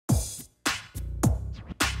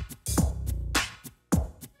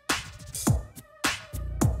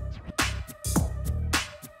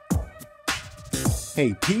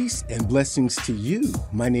Hey, peace and blessings to you.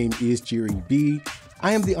 My name is Jerry B.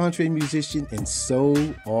 I am the EntreMusician, and so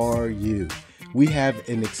are you. We have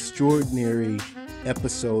an extraordinary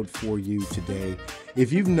episode for you today.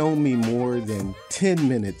 If you've known me more than 10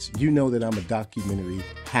 minutes, you know that I'm a documentary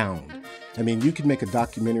hound. I mean, you can make a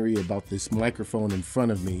documentary about this microphone in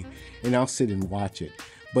front of me, and I'll sit and watch it.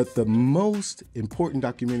 But the most important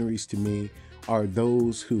documentaries to me are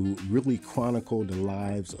those who really chronicle the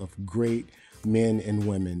lives of great men and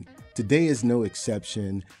women. Today is no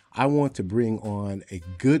exception. I want to bring on a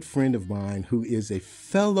good friend of mine who is a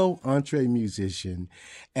fellow EntreMusician,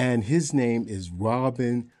 and his name is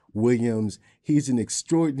Robin Williams. He's an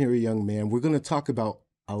extraordinary young man. We're going to talk about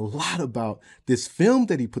a lot about this film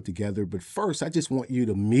that he put together, but first, I just want you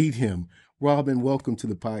to meet him. Robin, welcome to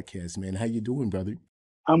the podcast, man. How you doing, brother?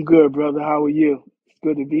 I'm good, brother. How are you? It's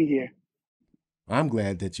good to be here. I'm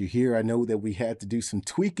glad that you're here. I know that we had to do some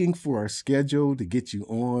tweaking for our schedule to get you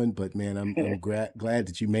on, but man, I'm glad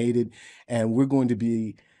that you made it. And we're going to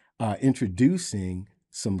be introducing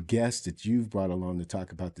some guests that you've brought along to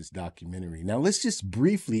talk about this documentary. Now, let's just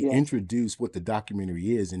briefly Yes. introduce what the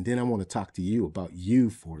documentary is, and then I want to talk to you about you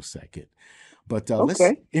for a second. But let's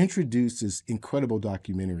Okay. introduce this incredible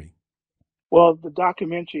documentary. Well, the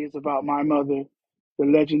documentary is about my mother, the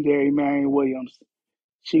legendary Marion Williams.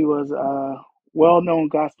 She was a well-known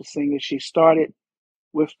gospel singer. She started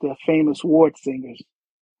with the famous ward singers,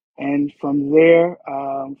 and from there,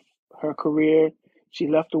 her career, she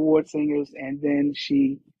left the ward singers, and then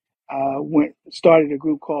she went started a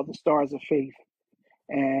group called the Stars of Faith.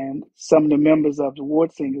 And some of the members of the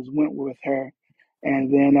ward singers went with her, and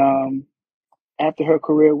then after her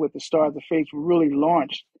career with the Stars of Faith really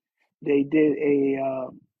launched, they did a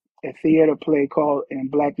theater play called in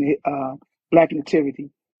Black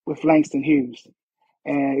Nativity with Langston Hughes,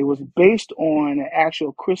 and it was based on an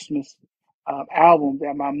actual Christmas album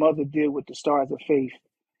that my mother did with the Stars of Faith,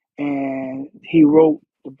 and he wrote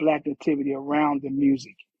the Black Nativity around the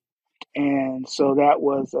music, and so that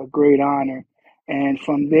was a great honor. And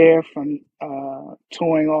from there, from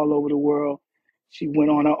touring all over the world, she went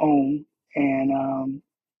on her own and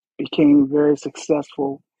became very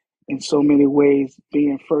successful in so many ways,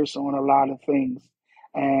 being first on a lot of things.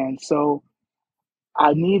 And so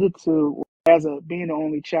I needed to, as a being the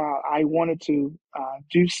only child, I wanted to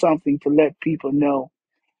do something to let people know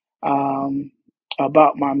um,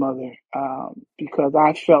 about my mother, because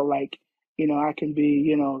I felt like, I can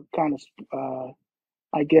be, kind of,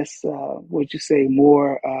 I guess, would you say,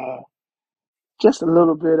 more, just a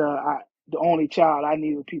little bit, the only child. I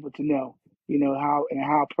needed people to know,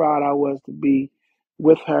 how proud I was to be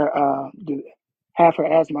with her, to have her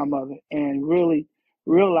as my mother, and really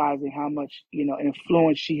realizing how much,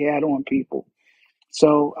 influence she had on people.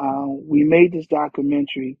 So we made this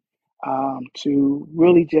documentary to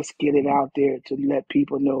really just get it out there to let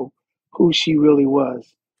people know who she really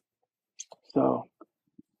was. So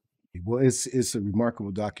Well, it's a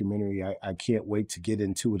remarkable documentary. I can't wait to get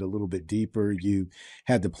into it a little bit deeper. You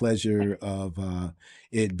had the pleasure of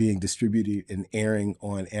it being distributed and airing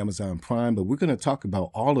on Amazon Prime, but we're going to talk about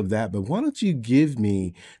all of that. But why don't you give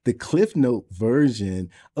me the Cliff Note version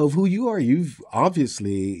of who you are? You've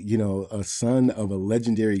obviously, a son of a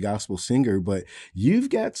legendary gospel singer, but you've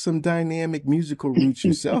got some dynamic musical roots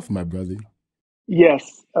yourself, my brother.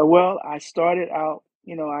 yes, well, I started out,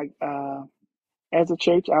 as a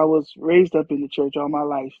church. I was raised up in the church all my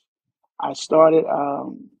life. I started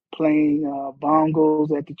playing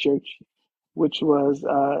bongos at the church, which was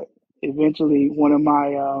eventually one of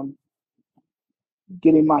my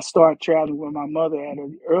getting my start traveling with my mother at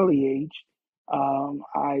an early age.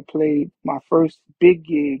 I played my first big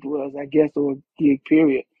gig was, I guess, or gig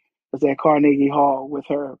period, was at Carnegie Hall with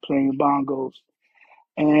her playing bongos.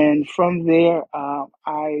 And from there,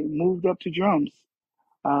 I moved up to drums.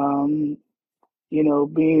 Um,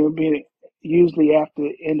 being usually after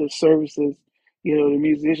end of services, the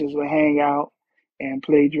musicians would hang out and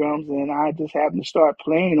play drums, and I just happened to start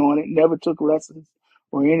playing on it. Never took lessons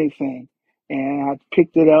or anything, and I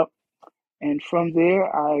picked it up, and from there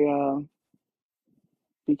I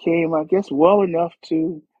became, I guess, well enough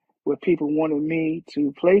to where people wanted me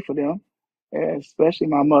to play for them, especially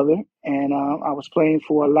my mother, and I was playing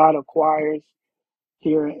for a lot of choirs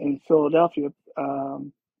here in Philadelphia.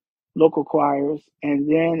 Local choirs, and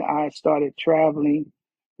then I started traveling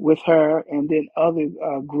with her, and then other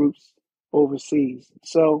groups overseas.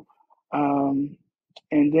 So, um,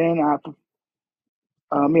 and then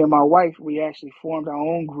me and my wife, we actually formed our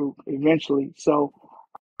own group eventually. So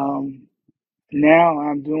um, now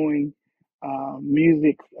I'm doing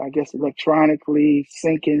music, I guess, electronically,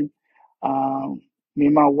 syncing. Me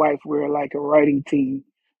and my wife were like a writing team.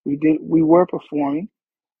 We were performing,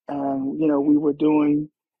 and we were doing,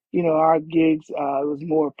 our gigs. It was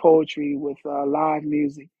more poetry with live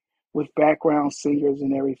music, with background singers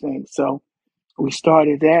and everything. So we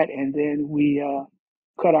started that, and then we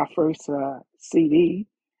cut our first CD,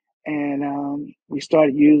 and we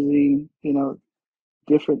started using,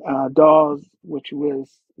 different DAWs, which was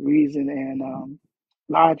Reason and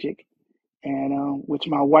Logic, and which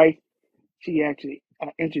my wife, she actually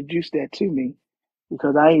introduced that to me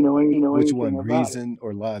because I didn't know Which anything one, about it. Reason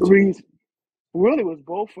or Logic? Reason really was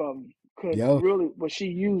both of them, because Yo, really, but she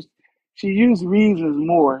used Reasons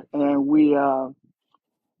more, and we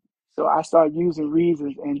so I started using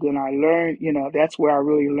Reasons, and then I learned, that's where I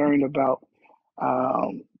really learned about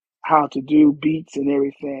um, how to do beats and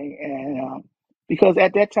everything. And because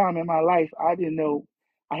at that time in my life, I didn't know,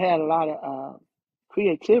 I had a lot of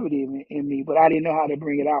creativity in me, but I didn't know how to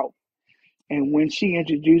bring it out. And when she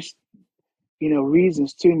introduced,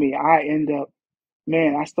 Reasons to me, I end up,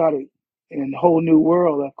 man, I started in a whole new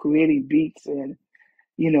world of creating beats and,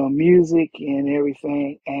 music and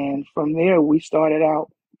everything. And from there, we started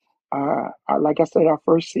out, like I said, our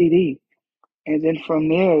first CD. And then from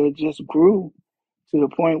there, it just grew to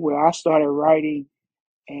the point where I started writing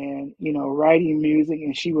and, writing music,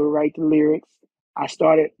 and she would write the lyrics. I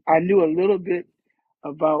knew a little bit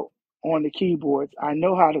about on the keyboards. I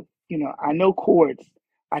know how to, I know chords.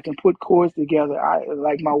 I can put chords together.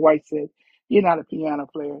 Like my wife said, you're not a piano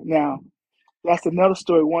player. Now, that's another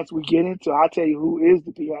story. Once we get into, I'll tell you who is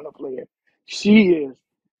the piano player. She is.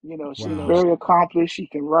 She's wow. very accomplished. She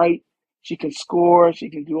can write. She can score. She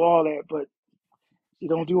can do all that. But she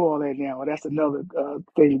don't do all that now. That's another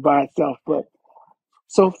thing by itself. But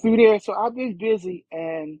so through there, so I've been busy,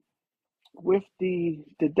 and with the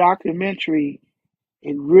documentary,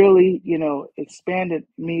 it really, expanded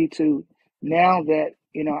me to now that,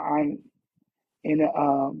 I'm in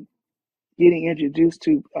a, getting introduced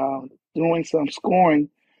to doing some scoring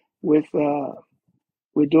with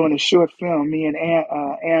we're doing a short film, me and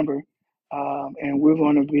Amber, and we're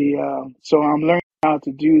going to be. So I'm learning how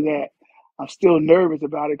to do that. I'm still nervous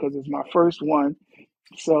about it because it's my first one.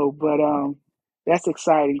 So, but that's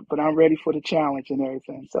exciting. But I'm ready for the challenge and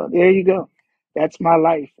everything. So there you go. That's my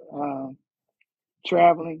life.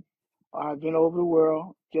 Traveling. I've been over the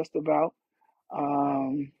world just about.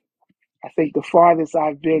 Um, I think the farthest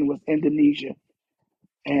I've been was Indonesia,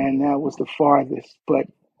 and that was the farthest. But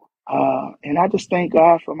and I just thank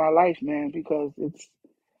God for my life, man, because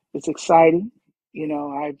it's exciting.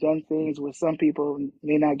 I've done things where some people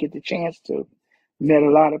may not get the chance to. Met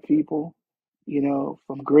a lot of people,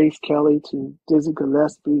 from Grace Kelly to Dizzy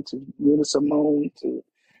Gillespie to Nina Simone to,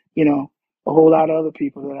 a whole lot of other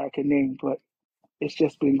people that I can name. But it's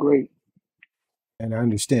just been great. And I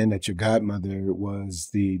understand that your godmother was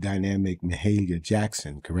the dynamic Mahalia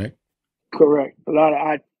Jackson, correct? Correct. A lot of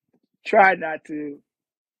I try not to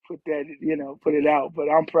put that, put it out, but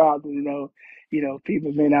I'm proud to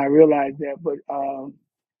people may not realize that, but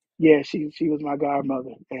yeah, she was my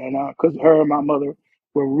godmother, and because her and my mother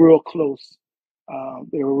were real close.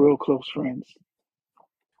 They were real close friends.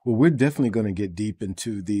 Well, we're definitely going to get deep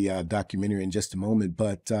into the documentary in just a moment,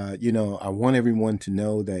 but I want everyone to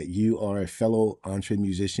know that you are a fellow entre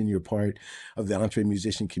musician. You're part of the entre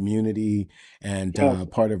musician community and Yes.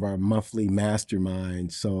 part of our monthly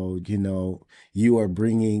mastermind. So, you are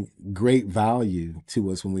bringing great value to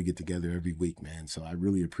us when we get together every week, man. So I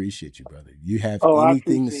really appreciate you, brother. You have Oh, I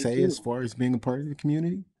anything to appreciate say as you. far as being a part of the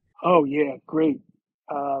community? Oh yeah, great.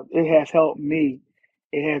 It has helped me.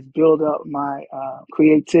 It has built up my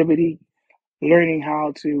creativity, learning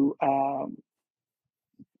how to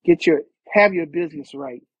get your have your business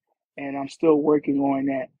right, and I'm still working on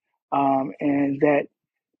that. And that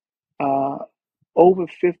uh, over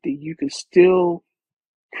 50, you can still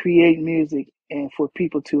create music and for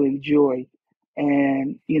people to enjoy,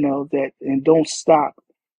 and that, and don't stop,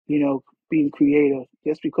 you know, being creative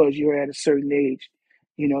just because you're at a certain age.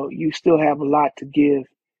 You still have a lot to give,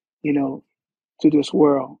 you know, to this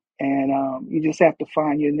world, and you just have to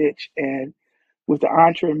find your niche. And with the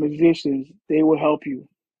entre musicians, they will help you,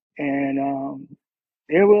 and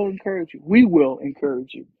they will encourage you. We will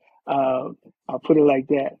encourage you. Uh, I'll put it like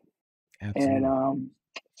that. And Absolutely.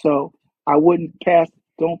 so I wouldn't pass,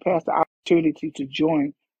 don't pass the opportunity to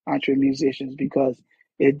join entre musicians, because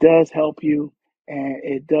it does help you, and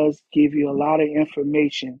it does give you a lot of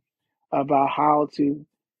information about how to,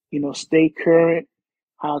 stay current,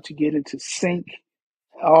 how to get into sync,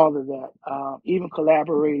 all of that. Even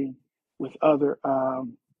collaborating with other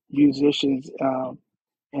musicians, and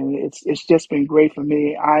it's just been great for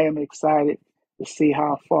me. I am excited to see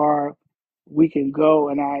how far we can go.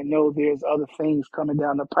 And I know there's other things coming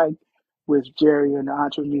down the pike with Jerry and the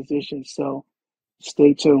EntreMusician. So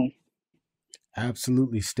stay tuned.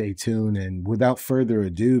 Absolutely, stay tuned. And without further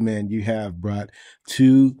ado, man, you have brought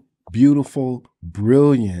two beautiful,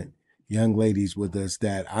 brilliant young ladies with us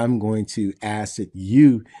that I'm going to ask that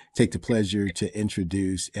you take the pleasure to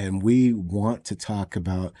introduce. And we want to talk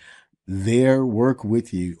about their work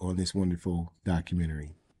with you on this wonderful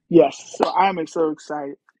documentary. Yes, so I'm so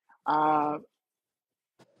excited. Uh,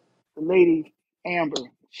 the lady Amber,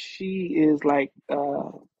 she is like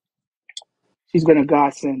she's been a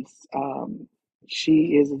godsend.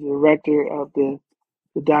 She is the director of the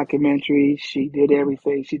documentary. She did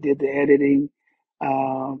everything. She did the editing,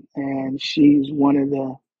 and she's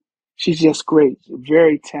just great.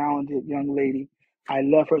 Very talented young lady. I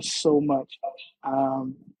love her so much.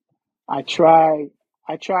 Um, I try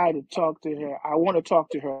I try to talk to her. I want to talk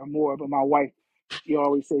to her more, but my wife, she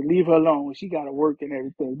always say, leave her alone. She got to work and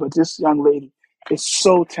everything. But this young lady is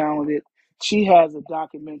so talented. She has a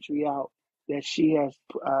documentary out that she has,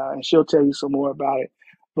 and she'll tell you some more about it.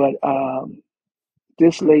 But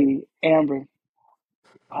this lady, Amber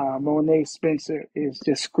Monet Spencer, is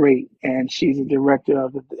just great, and she's a director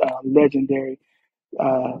of the legendary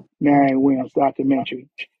Marion Williams documentary.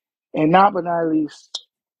 And not but not least,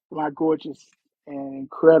 my gorgeous and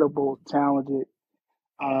incredible, talented.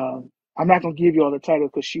 I'm not gonna give you all the title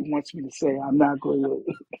because she wants me to say I'm not going to.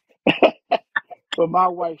 But my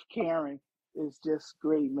wife Karen is just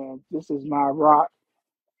great, man. This is my rock.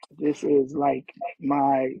 This is like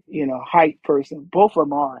my hype person. Both of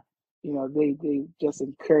them are. They just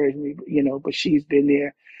encourage me. But she's been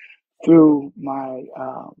there through my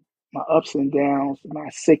ups and downs, my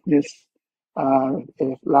sickness.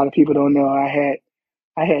 If a lot of people don't know,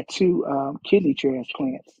 I had two kidney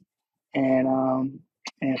transplants,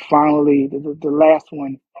 and finally the last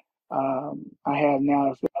one I have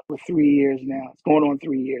now is for 3 years now. It's going on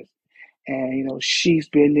 3 years, and she's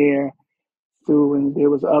been there through, and there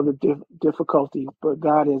was other difficulties, but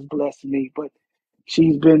God has blessed me. But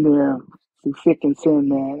she's been there through thick and thin,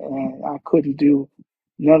 man, and I couldn't do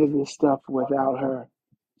none of this stuff without her.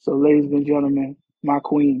 So, ladies and gentlemen, my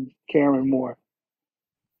queen, Karen Moore.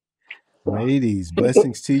 So, Ladies,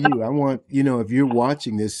 blessings to you. I want, if you're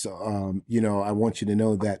watching this, I want you to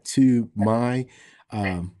know that to my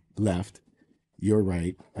left, your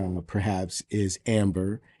right, perhaps, is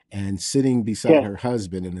Amber, and sitting beside yes, her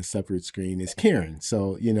husband in a separate screen is Karen.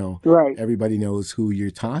 So, right, everybody knows who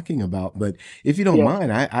you're talking about. But if you don't yes.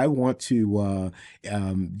 mind, I want to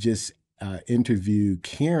just interview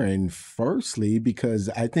Karen firstly, because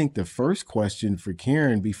I think the first question for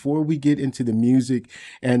Karen, before we get into the music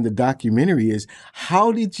and the documentary, is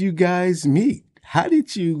how did you guys meet? How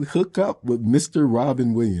did you hook up with Mr.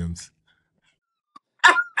 Robin Williams?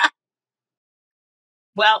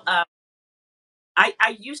 Well,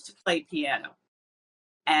 I used to play piano,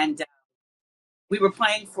 and we were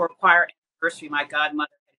playing for a choir anniversary. My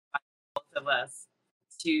godmother had invited both of us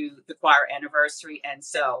to the choir anniversary, and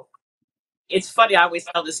so it's funny. I always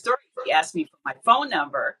tell the story. He asked me for my phone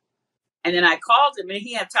number, and then I called him, and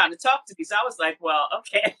he had time to talk to me. So I was like, "Well,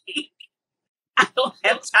 okay, I don't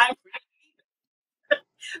have time for you."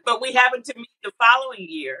 But we happened to meet the following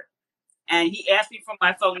year, and he asked me for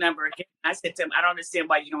my phone number again. I said to him, "I don't understand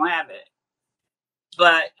why you don't have it,"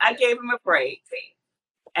 but I gave him a break,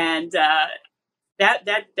 and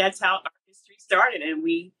that's how our history started. And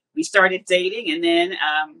we started dating, and then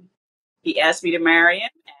he asked me to marry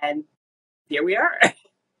him, and here we are.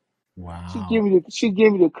 Wow. She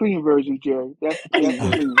gave me the clean version, Jerry. That's the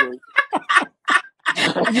clean version.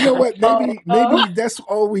 You know what? Maybe that's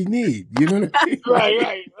all we need. You know what I mean? Right, Like,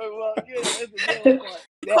 right. Well, that's the other part.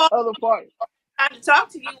 That Called other part. trying to talk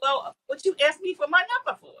to you. Well, what you asked me for my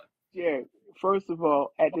number for? Yeah. First of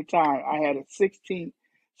all, at the time, I had a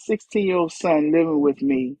 16-year-old son living with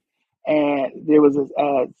me, and there was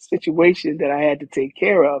a situation that I had to take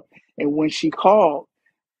care of. And when she called,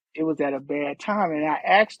 it was at a bad time, and I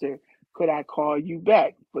asked her, "Could I call you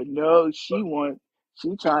back?" But no, she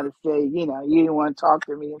trying to say, you didn't want to talk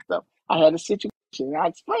to me and stuff. I had a situation. I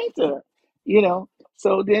explained to her, you know.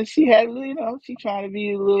 So then she had, she trying to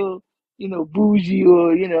be a little, bougie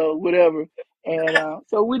or whatever, and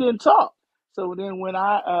so we didn't talk. So then when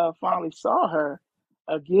I finally saw her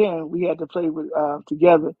again, we had to play with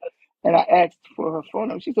together, and I asked for her phone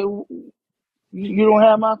number. She said, you don't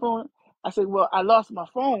have my phone? I said, well, I lost my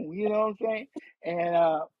phone, you know what I'm saying? And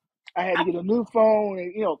I had to get a new phone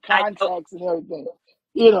and, I know. contacts and everything,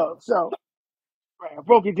 so right, I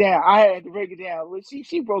broke it down. I had to break it down. Well,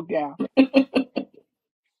 she broke down.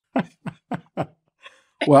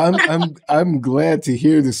 Well, I'm glad to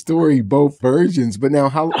hear the story, both versions. But now,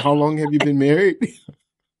 how long have you been married?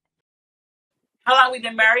 How long we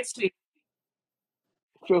been married, sweet?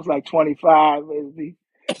 Feels like 25.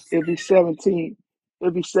 It'll be 17.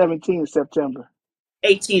 It'll be 17 in September.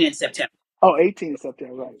 18 in September. Oh, 18 in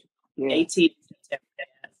September, right? Yeah. 18 in September. Yes.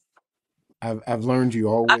 I've learned you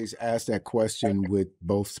Uh, always ask that question with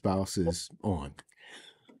both spouses on.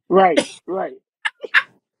 Right, right.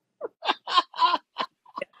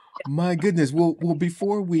 My goodness. Well,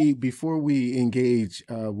 before we engage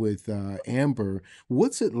with Amber,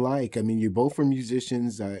 what's it like? I mean, you both are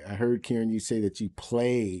musicians. I heard Karen you say that you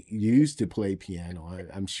used to play piano.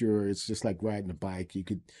 I'm sure it's just like riding a bike. You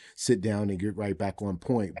could sit down and get right back on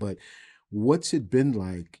point. But what's it been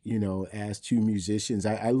like? As two musicians,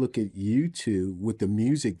 I look at you two with the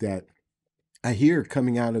music that I hear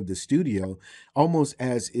coming out of the studio almost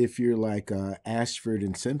as if you're like Ashford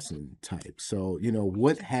and Simpson type. So,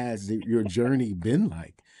 what has your journey been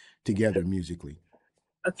like together musically?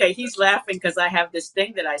 okay, he's laughing because I have this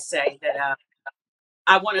thing that I say that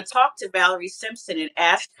I want to talk to Valerie Simpson and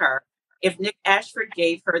ask her if Nick Ashford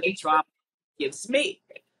gave her the drama he gives me.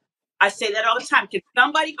 I say that all the time. Can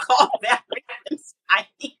somebody call Valerie Simpson? I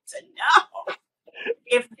need to know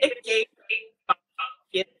if Nick gave her the drama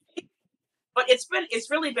he gives me. But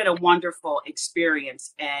it's really been a wonderful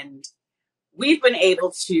experience, and we've been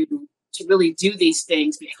able to really do these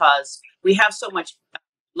things because we have so much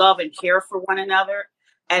love and care for one another.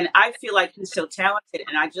 And I feel like he's so talented.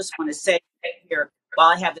 And I just want to say here, while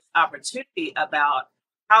I have this opportunity, about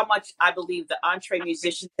how much I believe the Entree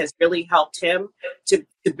Musicians has really helped him to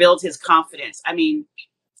build his confidence. I mean,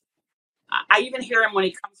 I even hear him when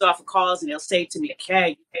he comes off of calls and he'll say to me,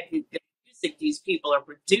 Kay, the music these people are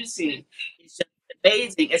producing is just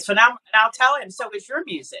amazing. It's phenomenal. And I'll tell him, so is your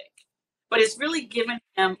music. But it's really given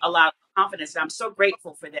him a lot of confidence. And I'm so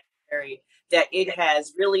grateful for that, Mary, that it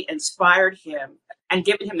has really inspired him and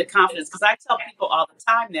given him the confidence. Because I tell people all the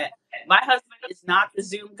time that my husband is not the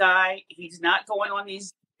Zoom guy. He's not going on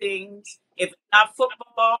these things. If it's not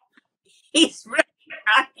football, he's really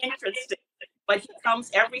not interested. But he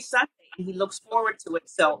comes every Sunday and he looks forward to it.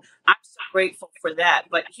 So I'm so grateful for that.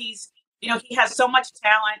 But he has so much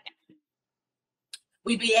talent. And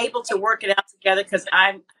we be able to work it out together because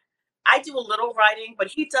I do a little writing, but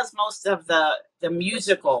he does most of the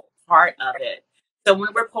musical part of it. So when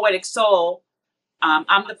we're Poetik Sol,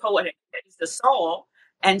 I'm the poet, he's the soul,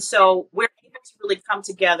 and so we're able to really come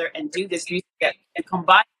together and do this music and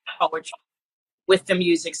combine poetry with the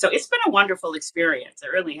music. So it's been a wonderful experience. It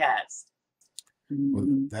really has. Well,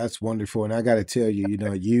 Hmm. that's wonderful. And I got to tell you,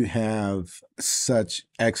 you have such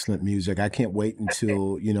excellent music. I can't wait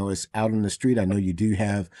until, it's out on the street. I know you do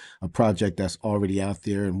have a project that's already out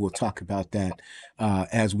there, and we'll talk about that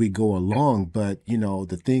as we go along. But,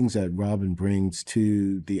 the things that Robin brings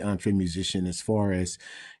to the Entre Musician as far as,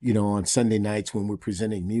 on Sunday nights when we're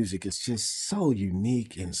presenting music, it's just so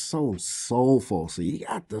unique and so soulful. So you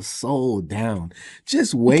got the soul down.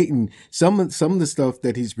 Just waiting. Some of the stuff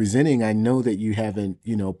that he's presenting, I know that you haven't,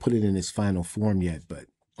 put it in its final form yet, but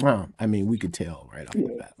I mean, we could tell right off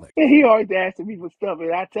the Yeah. bat. Like, And he always asking me for stuff,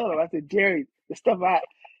 and I tell him, I said, Jerry, the stuff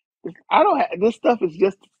I don't have. This stuff is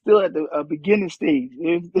just still at the beginning stage.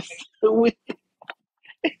 It's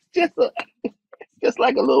just just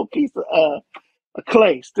like a little piece of a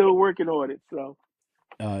clay, still working on it. So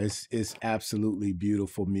it's absolutely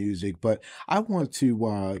beautiful music. But I want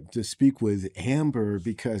to speak with Amber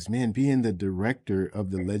because, man, being the director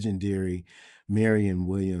of the legendary Marion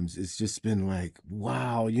Williams, it's just been like,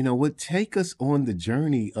 wow, what? Take us on the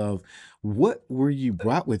journey of what were you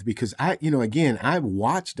brought with? Because again, I've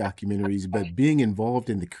watched documentaries, but being involved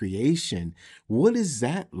in the creation, what is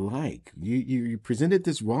that like? You presented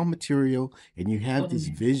this raw material and you have this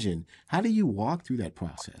vision. How do you walk through that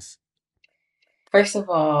process? First of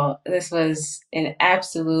all, this was an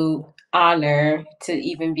absolute honor to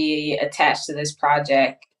even be attached to this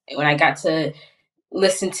project. When I got to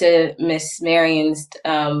listen to Miss Marion's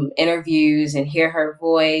interviews and hear her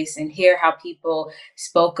voice and hear how people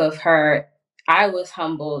spoke of her, I was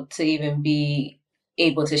humbled to even be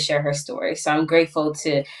able to share her story. So I'm grateful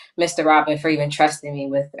to Mr. Robin for even trusting me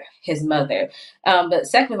with his mother. But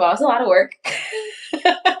second of all, it's a lot of work.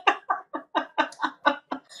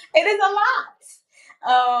 It is a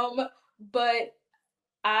lot. But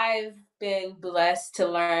I've been blessed to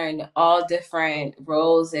learn all different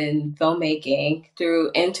roles in filmmaking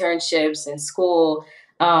through internships in school,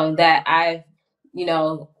 that I've, you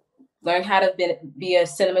know, learned how to be a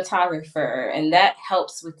cinematographer, and that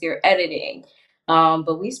helps with your editing.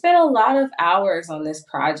 But we spent a lot of hours on this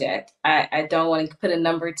project. I don't want to put a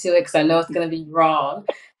number to it because I know it's going to be wrong.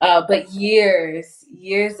 But years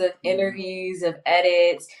of interviews, of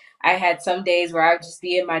edits. I had some days where I would just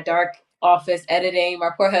be in my dark office editing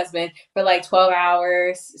my poor husband for like 12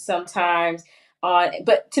 hours sometimes on,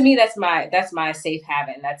 but to me that's my safe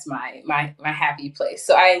haven. That's my happy place.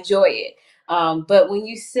 So I enjoy it. But when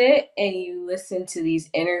you sit and you listen to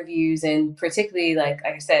these interviews, and particularly like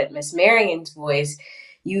I said, Miss Marion's voice,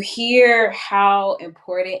 you hear how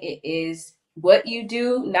important it is what you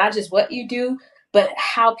do, not just what you do, but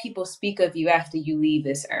how people speak of you after you leave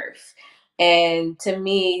this earth. And to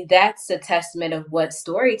me, that's a testament of what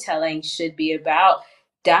storytelling should be about,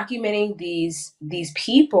 documenting these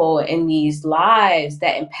people and these lives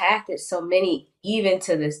that impacted so many even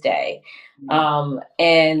to this day.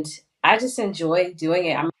 And I just enjoy doing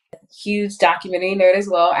it. I'm a huge documentary nerd as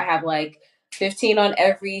well. I have like 15 on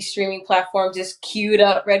every streaming platform just queued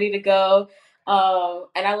up, ready to go.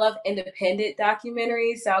 And I love independent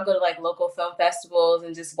documentaries. So I'll go to like local film festivals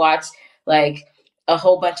and just watch like a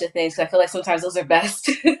whole bunch of things. I feel like sometimes those are best.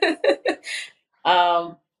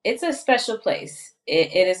 It's a special place.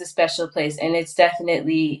 It is a special place, and it's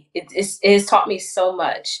definitely it has taught me so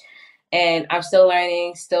much, and I'm still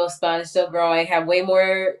learning, still fun, still growing. Have way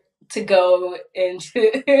more to go and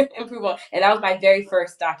to improve on. And that was my very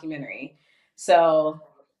first documentary. So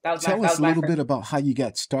Tell that us was a my little first. bit about how you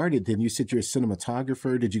got started. Then you said you're a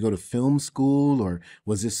cinematographer. Did you go to film school, or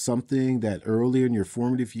was this something that earlier in your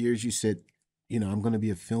formative years you said, I'm going to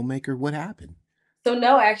be a filmmaker? What happened? So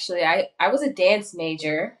no, actually, I was a dance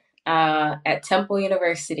major at Temple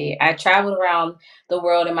University. I traveled around the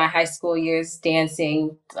world in my high school years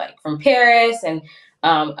dancing, like from Paris, and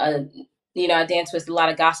um, uh, I danced with a lot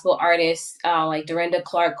of gospel artists like Dorinda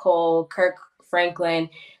Clark Cole, Kirk Franklin,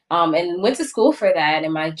 and went to school for that.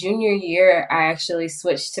 In my junior year, I actually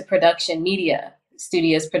switched to production media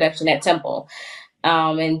studios production at Temple,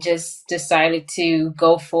 and just decided to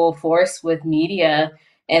go full force with media.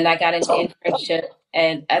 And I got an internship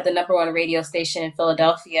at the number one radio station in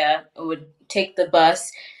Philadelphia. I would take the bus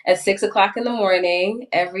at 6 o'clock in the morning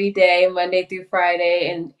every day, Monday through Friday,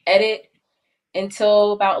 and edit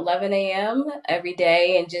until about 11 a.m. every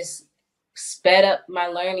day, and just sped up my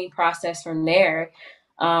learning process from there.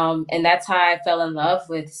 And that's how I fell in love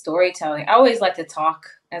with storytelling. I always liked to talk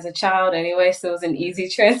as a child anyway, so it was an easy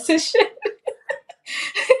transition.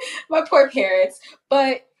 My poor parents.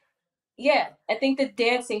 But yeah, I think the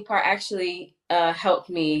dancing part actually helped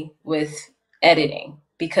me with editing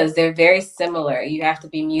because they're very similar. You have to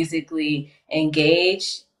be musically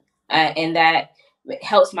engaged, and that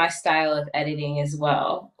helps my style of editing as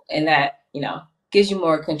well. And that, gives you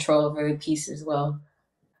more control over the piece as well.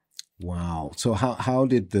 Wow. So how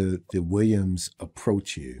did the Williams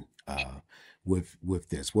approach you with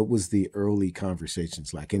this? What was the early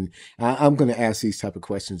conversations like? And I'm going to ask these type of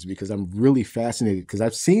questions because I'm really fascinated because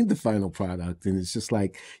I've seen the final product and it's just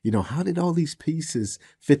like, how did all these pieces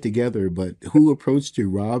fit together? But who approached you,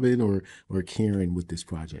 Robin or Karen, with this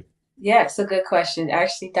project? Yeah, it's a good question.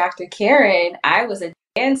 Actually, Dr. Karen, I was a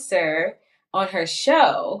dancer on her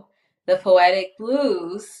show, The Poetic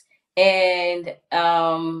Blues, and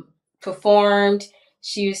performed.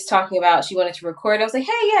 She was talking about she wanted to record. I was like,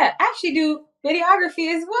 hey, yeah, I actually do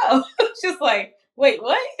videography as well. She was like, wait,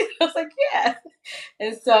 what? I was like, yeah.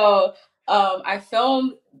 And so I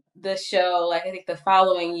filmed the show, like I think the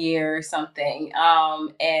following year or something.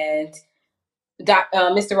 And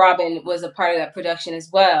Mr. Robin was a part of that production as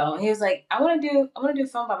well. He was like, I want to do a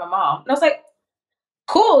film by my mom. And I was like,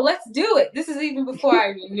 cool, let's do it. This is even before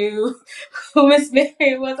I knew who Miss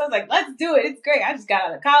Marion was. I was like, let's do it. It's great. I just got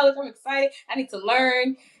out of college. I'm excited. I need to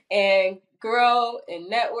learn and grow and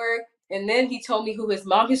network. And then he told me who his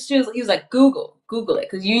mom is. He was like, Google it,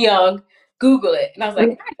 because you're young. Google it. And I was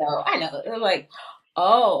like, I know. And I'm like,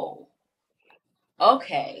 oh,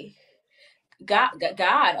 okay. God,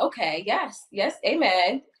 okay, yes,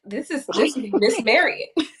 amen. This is Miss Marion,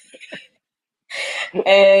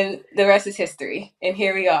 and the rest is history. And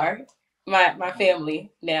here we are, my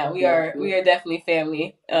family. Now we are definitely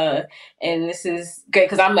family. And this is great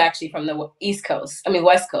because I'm actually from the East Coast. I mean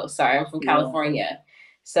West Coast. Sorry, I'm from California.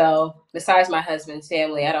 So besides my husband's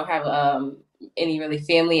family, I don't have any really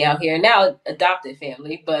family out here now. Adopted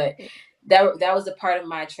family, but that was a part of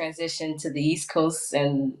my transition to the East Coast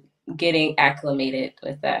and getting acclimated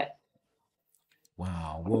with that.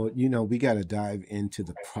 Wow. Well, we got to dive into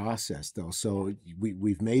the process though. So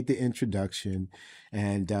we've made the introduction,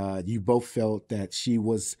 and you both felt that she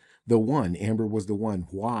was the one. Amber was the one.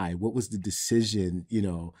 Why? What was the decision?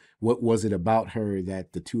 What was it about her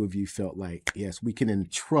that the two of you felt like, yes, we can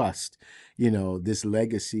entrust, this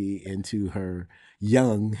legacy into her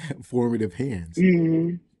young, formative hands?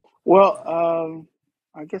 Mhm. Well,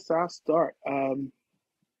 I guess I'll start.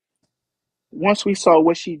 Once we saw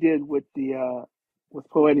what she did with the with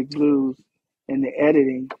Poetic Blues and the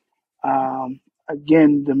editing, um,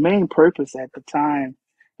 again, the main purpose at the time,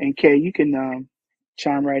 and Kay, you can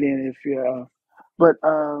chime right in if you're, but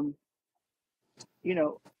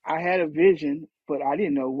I had a vision, but I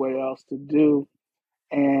didn't know what else to do,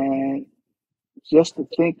 and just to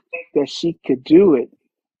think that she could do it,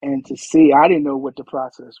 and to see, I didn't know what the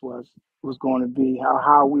process was going to be,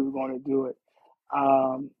 how we were going to do it.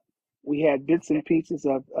 Um, we had bits and pieces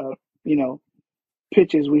of you know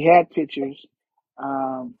pictures. We had pictures.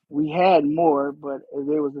 We had more, but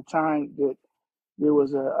there was a time that there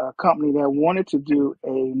was a company that wanted to do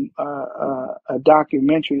a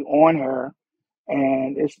documentary on her,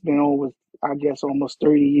 and it's been over, I guess, almost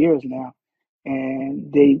 30 years now.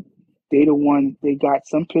 And they the one they got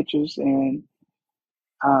some pictures, and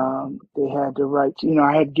they had the rights.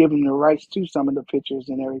 I had given the rights to some of the pictures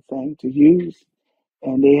and everything to use,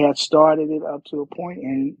 and they had started it up to a point,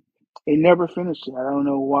 and they never finished it. I don't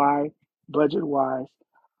know why, budget wise.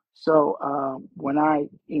 So when I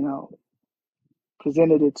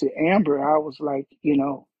presented it to Amber, I was like,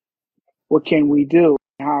 what can we do?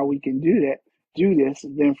 How we can do this.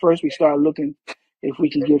 And then first we started looking if we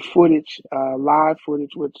can get footage, live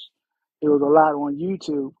footage, which there was a lot on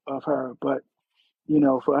YouTube of her, but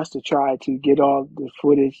for us to try to get all the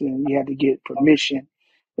footage, and we had to get permission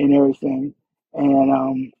and everything.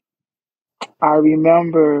 And I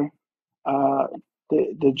remember uh,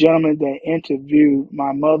 the gentleman that interviewed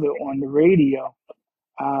my mother on the radio.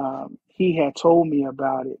 He had told me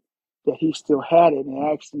about it, that he still had it,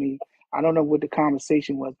 and asked me. I don't know what the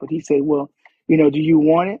conversation was, but he said, "Well, do you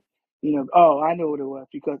want it?" Oh, I know what it was,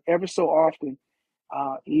 because ever so often,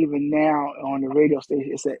 even now on the radio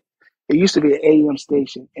station, it used to be an AM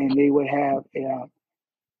station, and they would have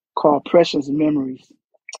called Precious Memories,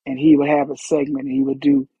 and he would have a segment, and he would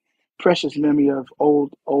do precious memory of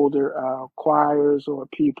older choirs or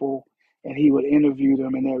people, and he would interview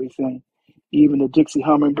them and everything, even the Dixie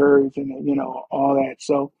Hummingbirds and all that.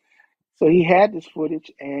 So he had this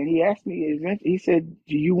footage, and he asked me. He said,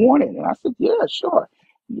 "Do you want it?" And I said, "Yeah, sure."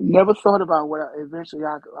 Never thought about what eventually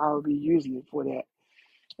I would be using it for that.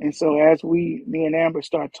 And so as me and Amber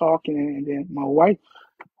start talking, and then my wife,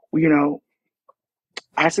 you know,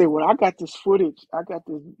 I said, "Well, I got this footage. I got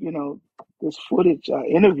this footage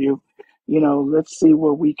interview. Let's see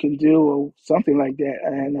what we can do or something like that."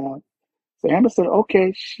 And so Amber said,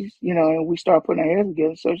 "Okay." And we start putting our heads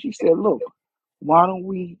together. So she said, "Look, why don't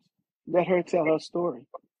we let her tell her story,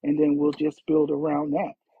 and then we'll just build around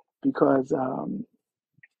that, because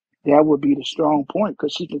that would be the strong point,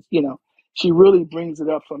 because she can, she really brings it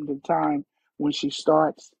up from the time when she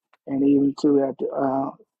starts, and even to at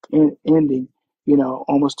the ending,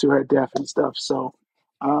 almost to her death and stuff. So,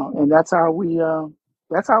 and that's how we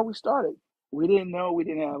started. We didn't know, we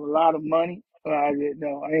didn't have a lot of money. I didn't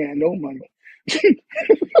know, I had no money.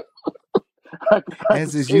 I As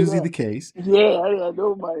can is say usually that. the case. Yeah, I had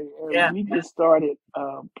no money, and Yeah. we just started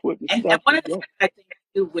putting And stuff one of the together. things I think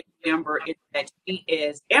too with Amber is that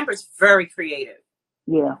Amber's very creative,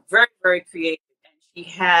 Yeah. very, very creative. And she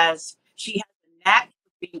has a knack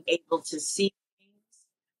for being able to see things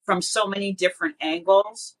from so many different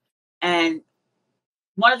angles. And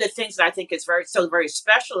one of the things that I think is very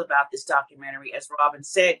special about this documentary, as Robin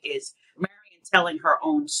said, is Marion telling her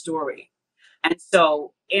own story. And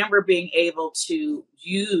so Amber being able to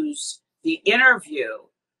use the interview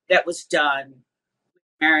that was done with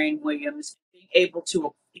Marion Williams, being able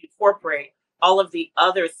to incorporate all of the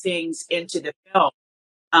other things into the film.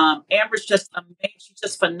 Amber's just amazing. She's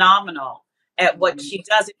just phenomenal at what Mhm. she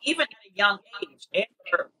does, and even at a young age.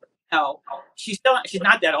 Amber, she's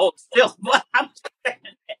not that old still, but I'm just saying,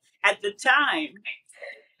 at the time,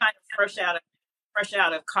 kind of fresh out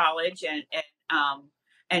of college, and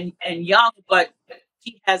young, but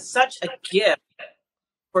she has such a gift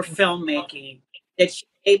for filmmaking that she's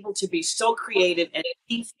able to be so creative and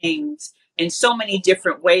see things in so many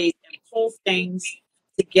different ways and pull things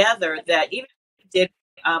together, that even if we did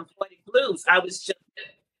Poetic Blues, I was just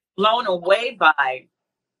blown away by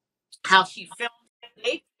how she filmed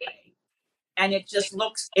day to day, and it just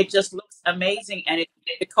looks amazing, and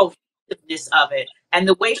the cohesiveness of it, and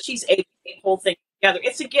the way she's able to pull things together.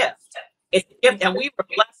 It's a gift. It's a gift, and we were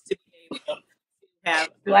blessed to be able to have.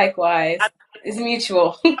 Likewise, it's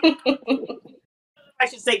mutual. I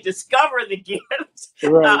should say discover the gift,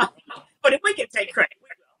 Right. but if we can take credit, we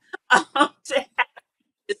will. To have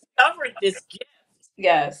discovered this gift,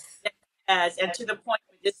 Yes. and to the point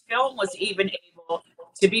where this film was even able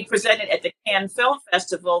to be presented at the Cannes Film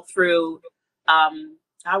Festival through, I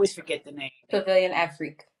always forget the name. Pavilion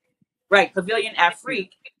Afrique. Right, Pavilion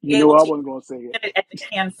Afrique. You know, I wasn't going to say it. At the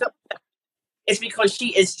Cannes Film Festival. It's because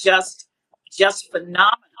she is just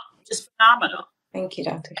phenomenal. Just phenomenal. Thank you,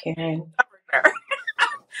 Dr. Karen.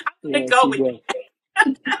 I'm gonna go with you.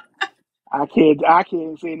 I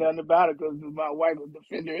can't say nothing about it because my wife will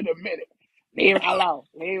defend her in a minute. Leave her alone.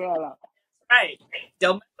 Leave her alone. Right.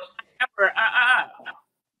 Don't ever.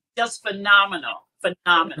 Just phenomenal.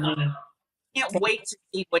 Phenomenal. Can't wait to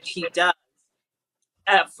see what she does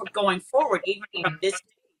for going forward, even from this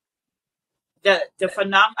day. The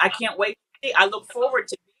phenomenal. I can't wait to see. I look forward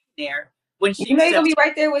to being there when she. You know you're gonna be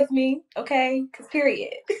right there with me, okay? Because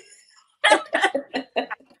period.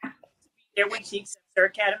 There when she accepts her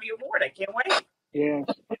Academy Award. I can't wait. Yeah.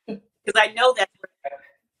 Because I know that's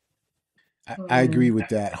I agree with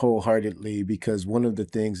that wholeheartedly, because one of the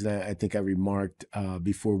things that I think I remarked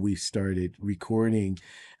before we started recording,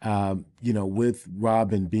 with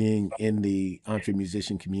Robin being in the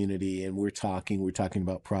EntreMusician community, and we're talking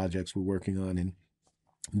about projects we're working on, and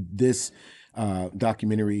this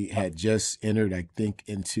documentary had just entered, I think,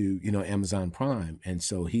 into Amazon Prime, and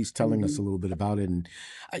so he's telling us a little bit about it, and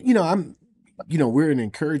we're an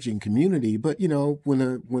encouraging community, but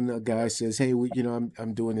when a guy says, "Hey,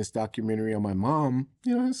 I'm doing this documentary on my mom,"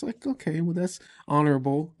 it's like, okay, well, that's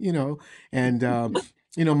honorable, and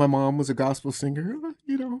my mom was a gospel singer.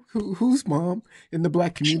 Whose mom in the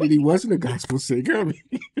Black community wasn't a gospel singer? I mean,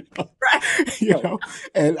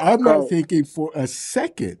 and I'm not thinking for a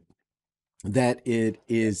second that it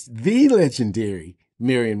is the legendary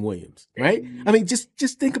Marion Williams, right? I mean,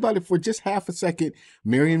 just think about it for just half a second.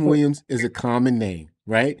 Marion Williams is a common name,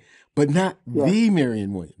 right? But not the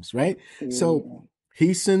Marion Williams, right? So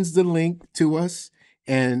he sends the link to us,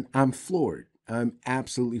 and I'm floored. I'm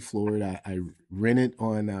absolutely floored. I rent it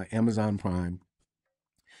on Amazon Prime.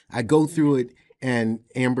 I go through it, and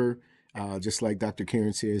Amber, just like Dr.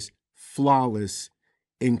 Karen says, flawless,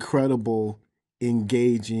 incredible,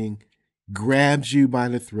 engaging, grabs you by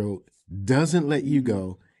the throat, doesn't let you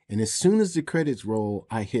go. And as soon as the credits roll,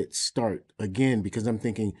 I hit start again because I'm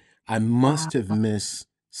thinking I must have missed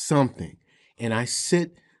something. And I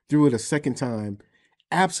sit through it a second time,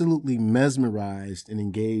 absolutely mesmerized and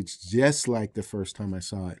engaged, just like the first time I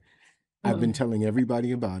saw it. I've been telling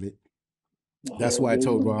everybody about it. That's why I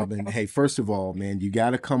told Robin, hey, first of all, man, you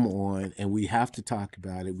got to come on and we have to talk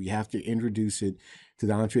about it. We have to introduce it to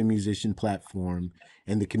the EntreMusician platform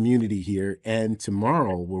and the community here. And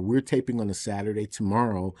tomorrow, where we're taping on a Saturday,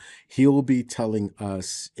 tomorrow, he'll be telling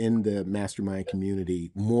us in the mastermind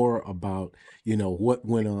community more about, what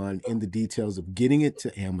went on in the details of getting it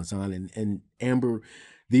to Amazon. And Amber,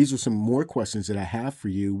 these are some more questions that I have for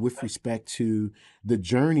you with respect to the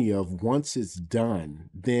journey of once it's done,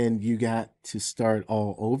 then you got to start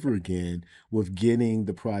all over again with getting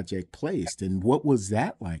the project placed. And what was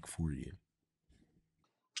that like for you?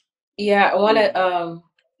 Yeah, I want to,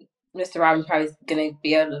 Mr. Robin probably going to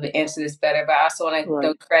be able to answer this better, but I also want to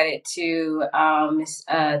throw credit to Miss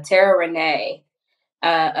Tara Renee,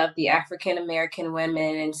 of the African American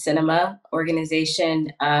Women in Cinema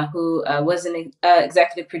organization, who was an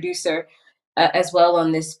executive producer as well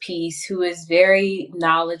on this piece, who is very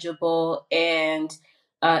knowledgeable and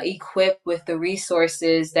equipped with the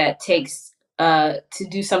resources that takes to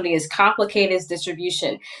do something as complicated as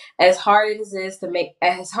distribution. As hard as it is to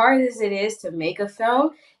make a film,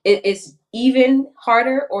 it is even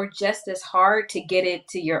harder or just as hard to get it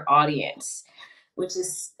to your audience.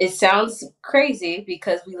 It sounds crazy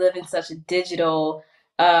because we live in such a digital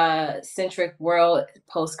centric world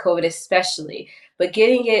post-COVID especially, but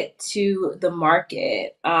getting it to the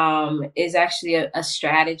market is actually a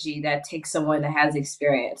strategy that takes someone that has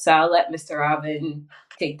experience. So I'll let Mr. Robin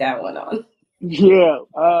take that one on. Yeah,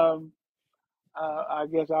 I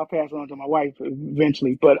guess I'll pass it on to my wife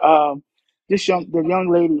eventually. But the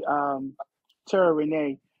young lady, Tara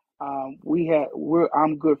Renee,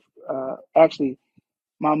 I'm good. Actually,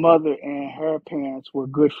 my mother and her parents were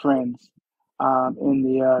good friends in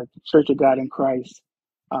the Church of God in Christ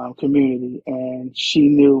community, and she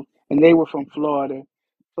knew, and they were from Florida.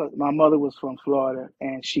 But my mother was from Florida,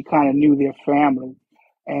 and she kind of knew their family,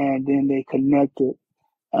 and then they connected.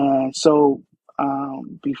 And so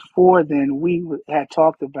before then, had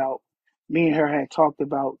talked about, me and her had talked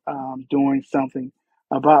about doing something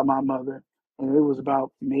about my mother. and it was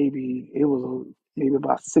about maybe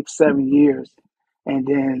about 6, 7 years, and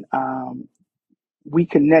then we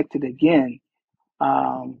connected again.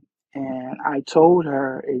 Um, and I told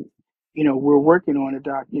her, we're working on a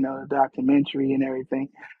documentary and everything.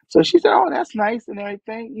 So she said, "Oh, that's nice and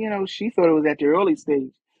everything." She thought it was at the early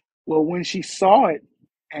stage. Well, when she saw it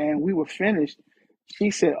and we were finished,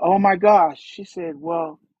 she said, "Oh my gosh!" She said,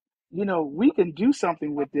 "Well, we can do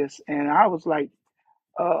something with this." And I was like,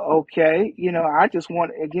 "Okay." I just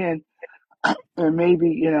want again, and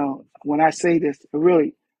maybe when I say this,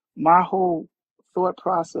 really, my whole thought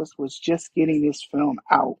process was just getting this film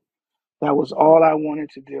out. That was all I wanted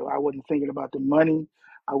to do. I wasn't thinking about the money.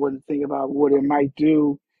 I wasn't thinking about what it might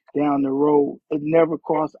do down the road. It never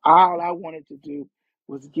crossed. All I wanted to do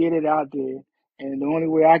was get it out there. And the only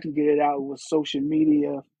way I could get it out was social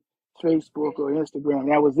media, Facebook or Instagram.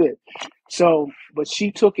 That was it. So, but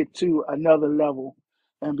she took it to another level.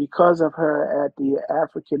 And because of her at the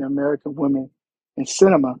African American Women in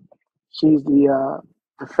Cinema, she's the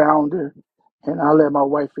founder. And I'll let my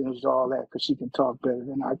wife finish all that because she can talk better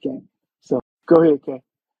than I can. So go ahead, Kay.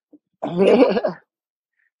 Yeah, well,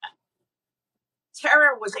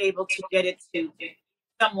 Tara was able to get it to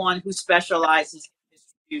someone who specializes in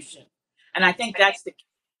distribution. And I think that's the key,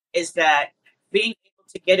 is that being able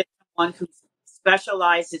to get it to someone who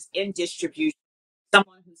specializes in distribution,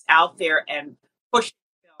 someone who's out there and pushing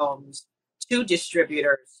films to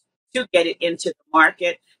distributors to get it into the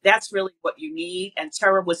market. That's really what you need. And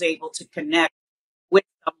Tara was able to connect with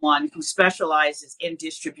someone who specializes in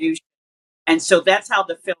distribution. And so that's how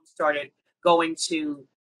the film started going to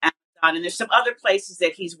Amazon. And there's some other places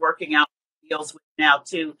that he's working out deals with now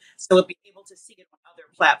too. So we'll be able to see it on other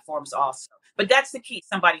platforms also. But that's the key,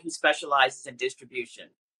 somebody who specializes in distribution.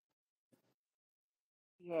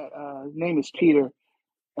 Yeah, his name is Peter,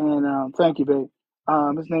 and thank you, babe.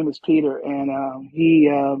 His name is Peter, and he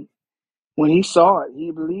when he saw it, he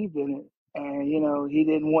believed in it, and he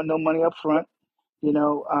didn't want no money up front,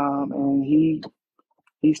 and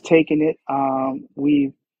he's taken it.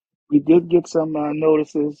 We did get some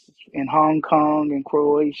notices in Hong Kong and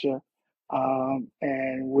Croatia,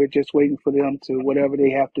 and we're just waiting for them to whatever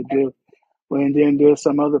they have to do. And then there's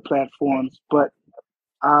some other platforms, but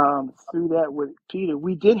through that with Peter,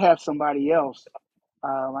 we did have somebody else.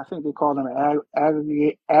 I think they called him an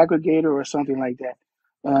aggregator or something like that.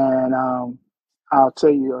 And I'll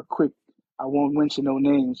tell you a quick. I won't mention no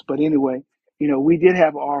names, but anyway, we did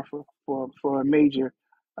have an offer for a major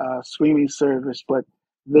streaming service, but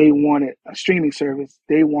they wanted a streaming service.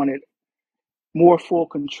 They wanted more full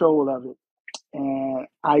control of it, and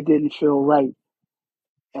I didn't feel right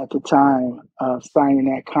at the time of signing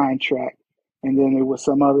that contract, and then there was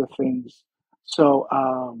some other things. So,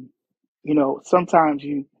 sometimes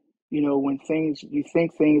when things you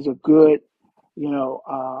think things are good,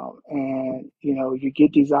 and you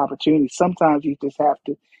get these opportunities. Sometimes you just have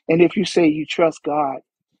to, and if you say you trust God,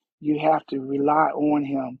 you have to rely on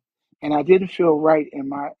Him. And I didn't feel right in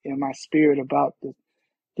my spirit about the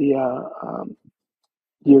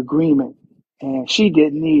the agreement, and she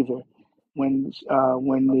didn't either when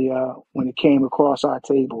it came across our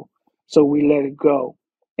table. So we let it go,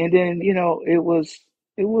 and then it was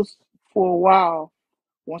for a while.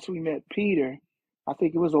 Once we met Peter, I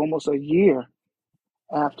think it was almost a year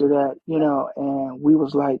after that, and we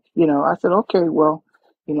was like, I said, okay, well,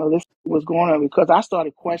 this was going on because I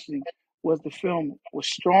started questioning was the film was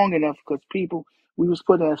strong enough because people we was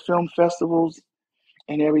putting at film festivals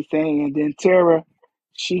and everything. And then Tara,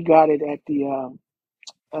 she got it at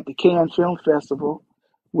the Cannes Film Festival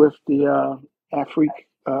with the Afrique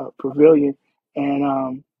Pavilion,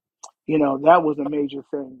 and that was a major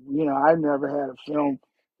thing. I never had a film.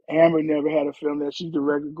 Amber never had a film that she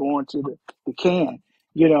directed going to the Cannes.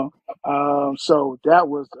 So that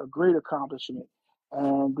was a great accomplishment.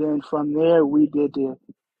 And then from there, we did the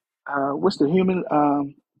what's the human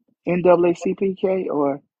NAACP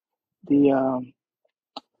or the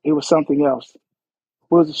it was something else.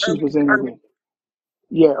 What was it she Urban, was in urban, again?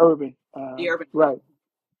 Yeah, Urban. the urban. Right.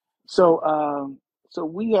 So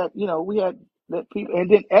we had let people, and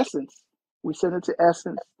then Essence. We sent it to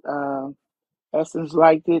Essence. Essence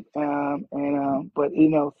liked it, and but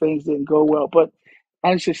things didn't go well. But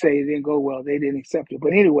I should say it didn't go well. They didn't accept it.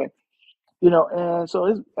 But anyway, and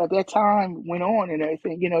so at that time went on and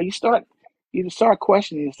everything. You start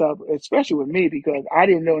questioning yourself, especially with me because I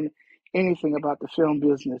didn't know anything about the film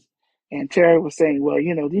business. And Terry was saying, well,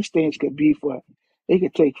 these things could be they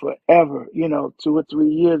could take forever, 2 or 3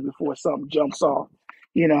 years before something jumps off,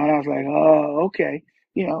 and I was like, oh, okay,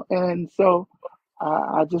 and so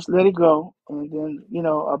I just let it go. And then,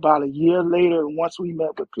 about a year later, once we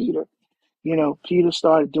met with Peter, Peter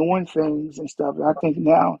started doing things and stuff. I think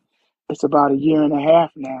now it's about a year and a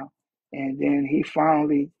half now. And then he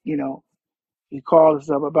finally, he called us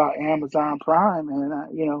up about Amazon Prime,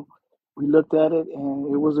 and we looked at it,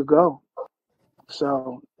 and it was a go.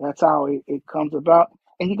 So that's how it comes about.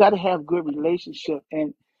 And you got to have good relationship,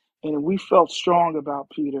 and we felt strong about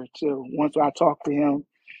Peter too. Once I talked to him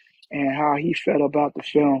and how he felt about the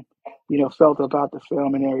film,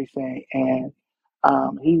 and everything, and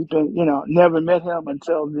he's been, never met him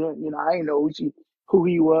until then. I didn't know who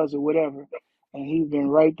he was or whatever, and he's been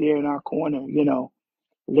right there in our corner,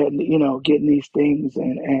 letting getting these things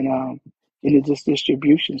and into this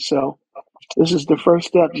distribution. So this is the first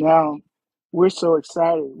step. Now we're so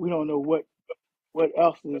excited. We don't know what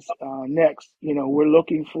else is next. We're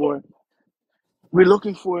looking for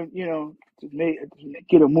to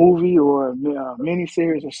get a movie or a mini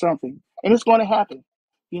series or something, and it's going to happen.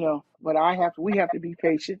 But we have to be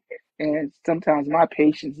patient, and sometimes my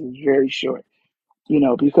patience is very short.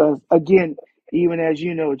 Because again, even as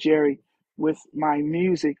you know, Jerry, with my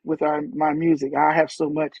music, my music, I have so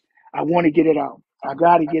much. I want to get it out. I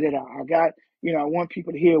got to get it out. I want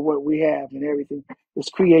people to hear what we have and everything. This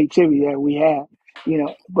creativity that we have,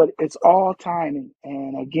 but it's all timing.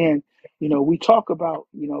 And again, we talk about,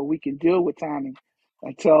 we can deal with timing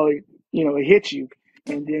until it hits you,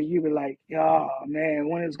 and then you be like, oh man,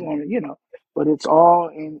 when is going to, but it's all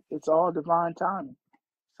divine timing.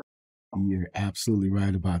 You're absolutely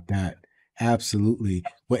right about that. Absolutely.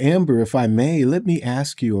 Well, Amber, if I may, let me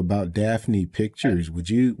ask you about Daphne Pictures. Would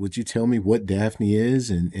you tell me what Daphne is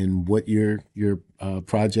and what your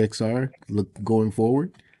projects are going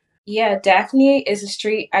forward? Yeah, Daphne is a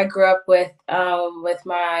street I grew up with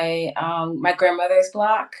my grandmother's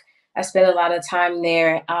block. I spent a lot of time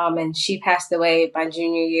there, and she passed away my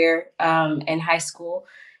junior year in high school.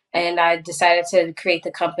 And I decided to create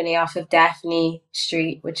the company off of Daphne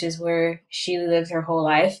Street, which is where she lived her whole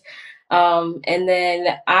life. And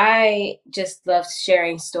then I just love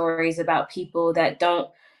sharing stories about people that don't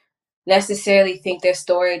necessarily think their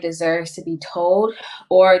story deserves to be told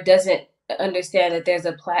or doesn't understand that there's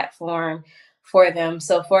a platform for them.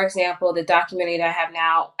 So, for example, the documentary that I have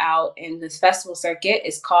now out in this festival circuit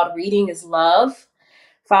is called Reading is Love: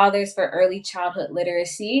 Fathers for Early Childhood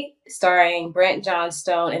Literacy, starring Brent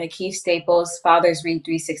Johnstone and Akeem Staples, Fathers Read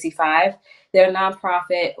 365. They're a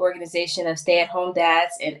nonprofit organization of stay at home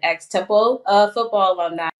dads and ex Temple football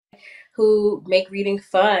alumni who make reading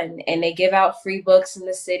fun, and they give out free books in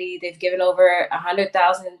the city. They've given over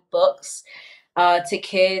 100,000 books to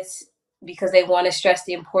kids because they want to stress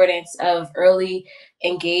the importance of early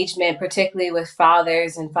engagement, particularly with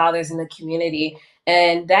fathers and fathers in the community.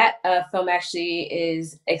 And that film actually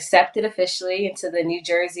is accepted officially into the New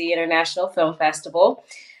Jersey International Film Festival.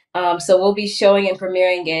 So we'll be showing and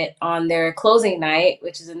premiering it on their closing night,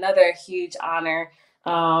 which is another huge honor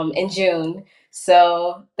in June.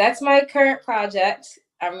 So that's my current project.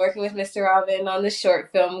 I'm working with Mr. Robin on the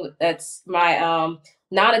short film. That's my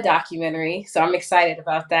not a documentary, so I'm excited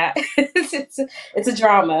about that. It's a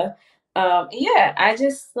drama. Yeah, I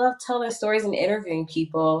just love telling stories and interviewing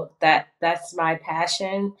people. That's my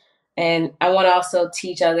passion, and I want to also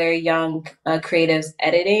teach other young creatives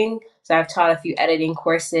editing. So I've taught a few editing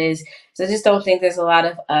courses. So I just don't think there's a lot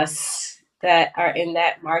of us that are in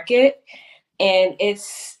that market, and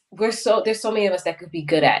there's so many of us that could be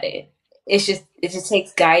good at it. It just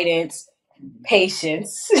takes guidance,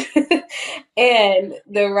 patience, and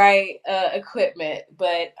the right equipment.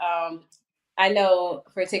 But I know,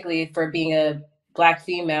 particularly for being a Black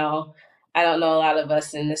female, I don't know a lot of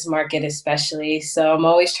us in this market, especially. So I'm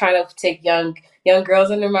always trying to take young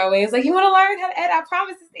girls under my wings. Like, you want to learn how to edit? I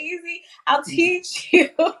promise it's easy. I'll teach you.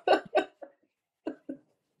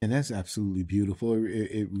 And that's absolutely beautiful.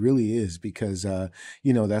 It really is because,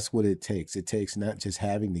 that's what it takes. It takes not just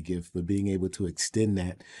having the gift, but being able to extend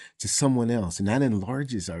that to someone else. And that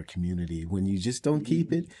enlarges our community. When you just don't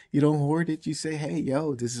keep it, you don't hoard it, you say, hey,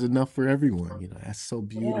 yo, this is enough for everyone. That's so Yeah.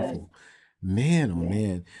 beautiful. Man, oh Yeah.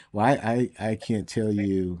 man. Well, I can't tell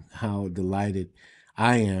you how delighted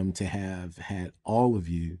I am to have had all of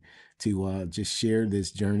you to just share this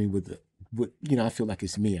journey I feel like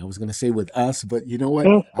it's me. I was going to say with us, but you know what?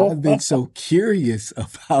 I've been so curious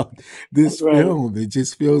about this Right. film. It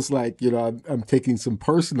just feels like, I'm taking some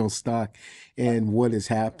personal stock in what has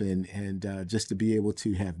happened. And just to be able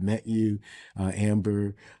to have met you,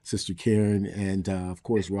 Amber, Sister Karen, and of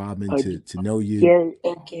course, Robin, Uh, to know you Jerry,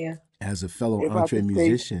 Thank you. as a fellow if I entre could say,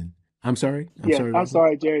 musician. I'm sorry. I'm yeah, sorry, I'm Robin.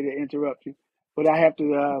 sorry, Jerry, to interrupt you, but I have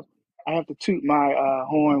to toot my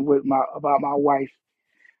horn about my wife.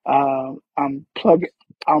 I'm plugging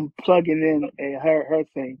in her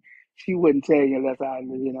thing. she wouldn't tell you unless I,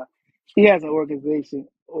 she has an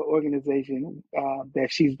organization that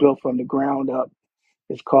she's built from the ground up.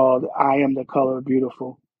 It's called I Am the Color of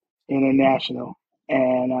Beautiful International.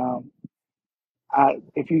 And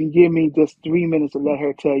if you can give me just 3 minutes to let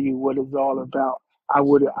her tell you what it's all about, I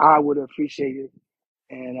would appreciate it.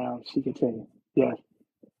 And she can tell you. Yes.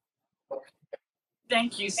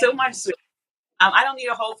 Thank you so much, sweetie. I don't need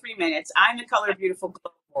a whole 3 minutes. I'm the Color of Beautiful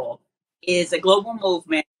Global is a global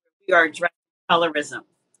movement. We are addressing colorism.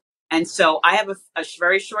 And so I have a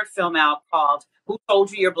very short film out called Who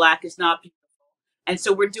Told You Your Black Is Not Beautiful? And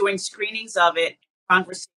so we're doing screenings of it,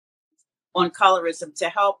 conversations on colorism to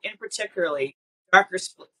help, in particularly, darker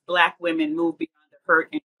Black women move beyond the hurt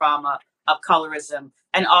and trauma of colorism,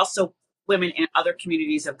 and also women in other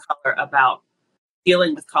communities of color about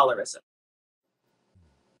dealing with colorism.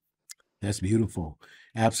 That's beautiful.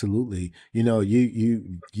 Absolutely.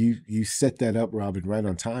 You set that up, Robin, right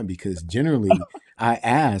on time, because generally I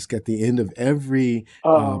ask at the end of every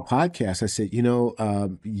podcast, I said,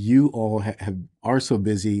 you all are so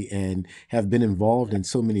busy and have been involved in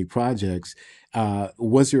so many projects.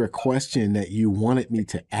 Was there a question that you wanted me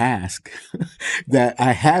to ask that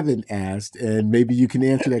I haven't asked? And maybe you can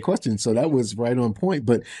answer that question. So that was right on point.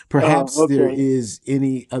 But perhaps there Okay. is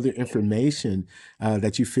any other information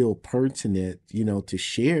that you feel pertinent, to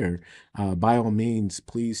share. By all means,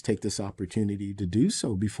 please take this opportunity to do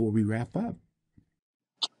so before we wrap up.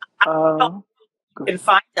 You can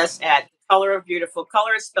find us at The Color of Beautiful.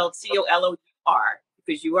 Color is spelled COLOUR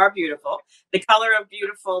because you are beautiful. The Color of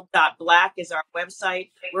Beautiful.black is our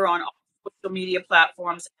website. We're on all social media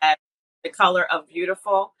platforms at The Color of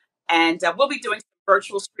Beautiful. And we'll be doing some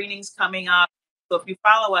virtual screenings coming up. So if you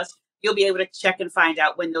follow us, you'll be able to check and find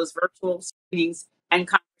out when those virtual screenings and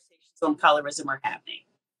conversations on colorism are happening.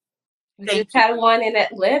 We just had one in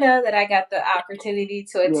Atlanta that I got the opportunity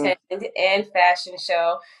to attend, and fashion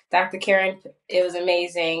show. Dr. Karen, it was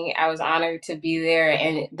amazing. I was honored to be there,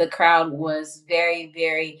 and the crowd was very,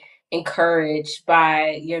 very encouraged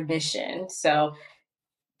by your mission. So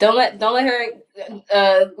don't let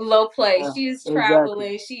her low play. Yeah, She's exactly.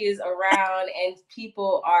 traveling, she is around, and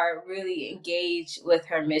people are really engaged with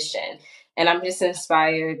her mission. And I'm just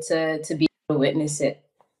inspired to be able to witness it.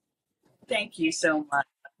 Thank you so much.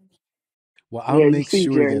 Well, I'll Yeah, you make see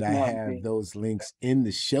sure Jerry that I Smart have me. those links in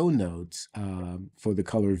the show notes for The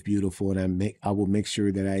Color of Beautiful, and I will make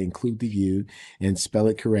sure that I include the U and spell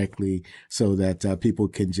it correctly so that people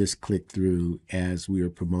can just click through as we are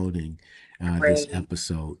promoting this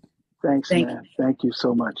episode. Thanks, man. Thank you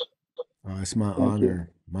so much. It's my Thank you. honor.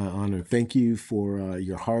 My honor. Thank you for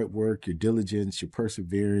your hard work, your diligence, your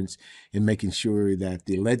perseverance in making sure that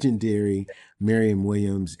the legendary Marion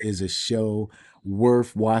Williams is a show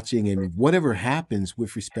worth watching. And whatever happens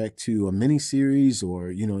with respect to a miniseries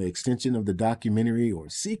or, extension of the documentary or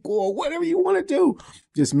sequel or whatever you want to do,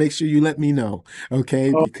 just make sure you let me know.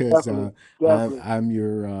 Okay. Oh, Because definitely. I'm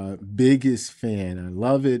your biggest fan. I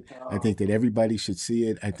love it. I think that everybody should see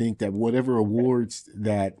it. I think that whatever awards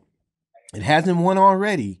that it hasn't won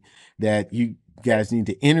already, that you guys need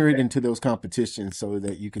to enter it into those competitions so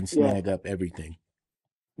that you can Yeah, snag up everything.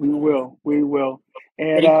 we will. We will.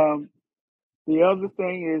 And the other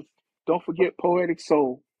thing is, don't forget Poetik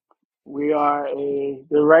Sol. We are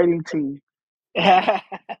the writing team.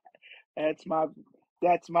 That's my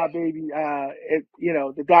baby.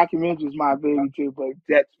 The documentary is my baby too, but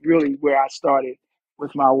that's really where I started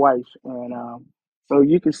with my wife. And so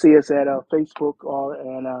you can see us at Facebook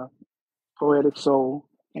and Poetik Sol,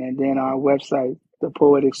 and then our website,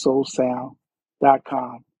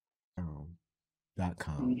 thepoetiksoulsound.com.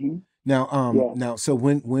 .com. Mm-hmm. Now, so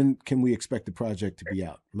when can we expect the project to be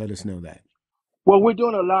out? Let us know that. Well, we're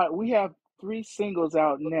doing a lot. We have 3 singles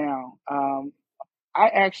out now. I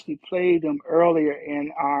actually played them earlier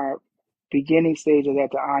in our beginning stages at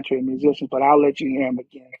the EntreMusician, but I'll let you hear them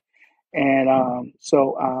again. And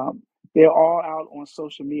they're all out on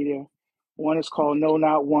social media. One is called No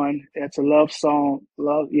Not One. That's a love song,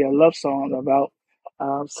 love song about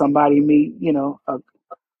somebody a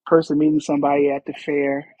person meeting somebody at the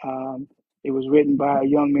fair. It was written by a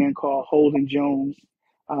young man called Holden Jones.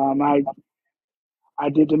 I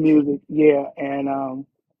did the music, and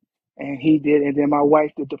he did, and then my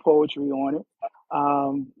wife did the poetry on it.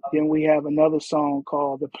 Then we have another song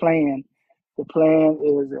called The Plan. The Plan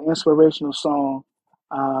is an inspirational song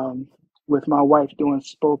with my wife doing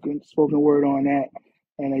spoken word on that,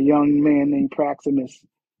 and a young man named Praximus.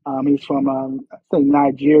 He's from I think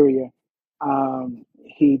Nigeria.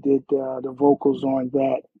 He did the vocals on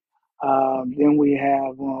that. Then we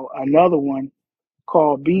have another one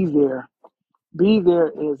called Be There. Be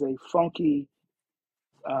There is a funky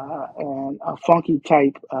and a funky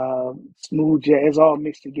type smooth jazz. It's all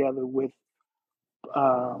mixed together with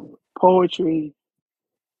poetry,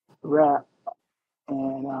 rap,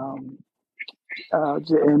 and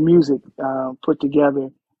and music put together.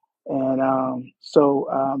 And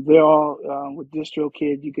they're all with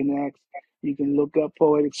DistroKid. You can look up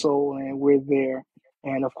Poetik Sol, and we're there.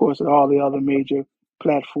 And of course, all the other major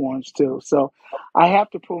platforms too. So I have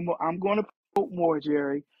to promote. I'm going to promote more,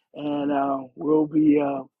 Jerry, and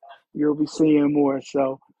you'll be seeing more.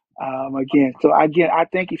 So again, I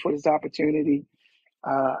thank you for this opportunity.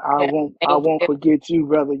 Yeah, I thank won't you. forget you,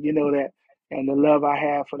 brother. You know that, and the love I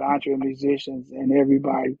have for the entre musicians and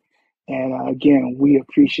everybody. And again, we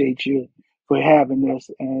appreciate you for having this.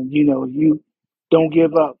 And you don't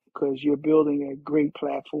give up because you're building a great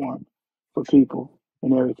platform for people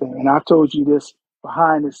and everything. And I've told you this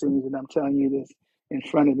behind the scenes, and I'm telling you this in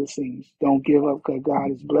front of the scenes. Don't give up because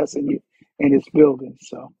God is blessing you and it's building.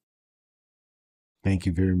 So Thank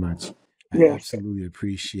you very much. I yes, absolutely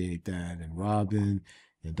appreciate that. And Robin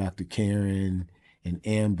and Dr. Karen and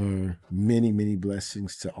Amber, many, many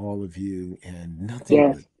blessings to all of you and nothing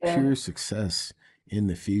yes, but Yeah. pure success in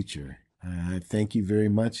the future. I thank you very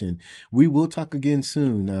much. And we will talk again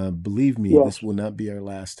soon. Believe me, yes. this will not be our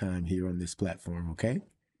last time here on this platform, okay?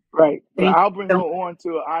 Right. But Thank I'll bring you her so on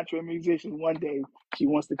to an entre musician one day. She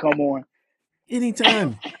wants to come on.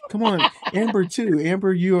 Anytime. Come on. Amber, too.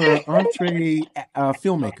 Amber, you are an entree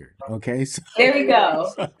filmmaker, okay? So, There we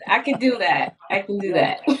go. so I can do that. I can do Yes.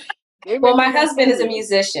 that. They Well, may my be on husband is a Sunday.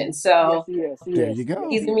 musician, Yes, so he is. He there is. you Yes, go.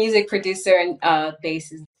 he's he a is. music producer and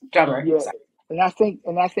bassist drummer. Yeah. So And I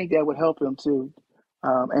think that would help him too,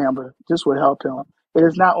 Amber. Just would help him. It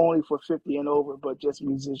is not only for 50 and over, but just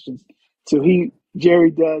musicians too.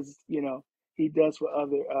 Jerry does, he does for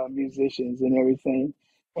other musicians and everything,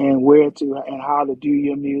 and where to and how to do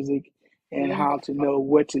your music, and mhm. how to know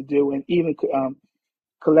what to do, and even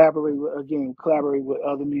collaborate with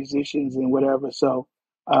other musicians and whatever. So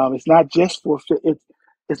it's not just for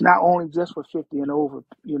it's not only just for 50 and over,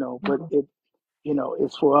 but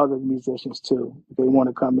it's for other musicians too. If they want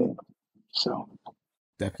to come in. So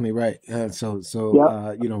Definitely right. yep.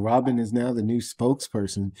 Robin is now the new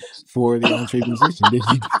spokesperson for the entree musician. There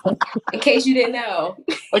you go. In case you didn't know,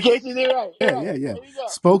 Okay, so you're right. You're Yeah, right. yeah, yeah. There you go.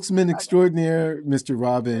 Spokesman I, extraordinaire, Mr.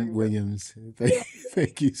 there Robin you go. Williams.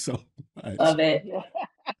 Thank you so much. love it. Yeah.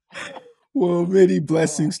 Well, many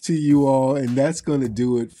Uh, blessings to you all. And that's going to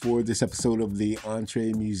do it for this episode of The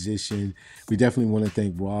Entree Musician. We definitely want to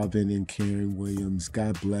thank Robin and Karen Williams.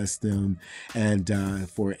 God bless them. And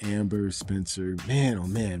for Amber Spencer, man, oh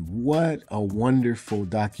man, what a wonderful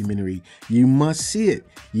documentary. You must see it.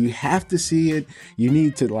 You have to see it. You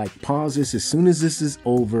need to pause this as soon as this is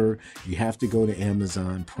over. You have to go to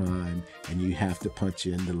Amazon Prime and you have to punch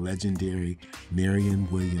in the legendary Marion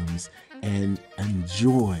Williams and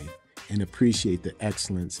enjoy and appreciate the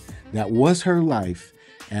excellence that was her life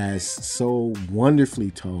as so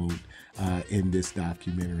wonderfully told in this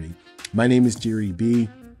documentary. My name is Jerry B.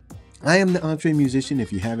 I am the entree musician.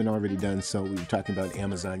 If you haven't already done so, we were talking about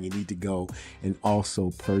Amazon. You need to go and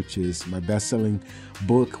also purchase my best-selling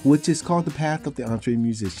book, which is called The Path of the Entree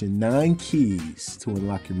Musician, 9 Keys to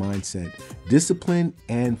Unlock Your Mindset, Discipline,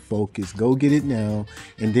 and Focus. Go get it now,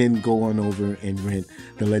 and then go on over and rent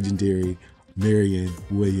the legendary Marion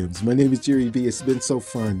Williams. My name is Jerry B. It's been so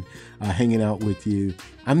fun hanging out with you.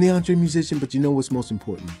 I'm the entree musician, but you know what's most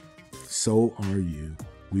important? So are you.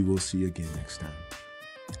 We will see you again next time.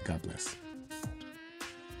 God bless.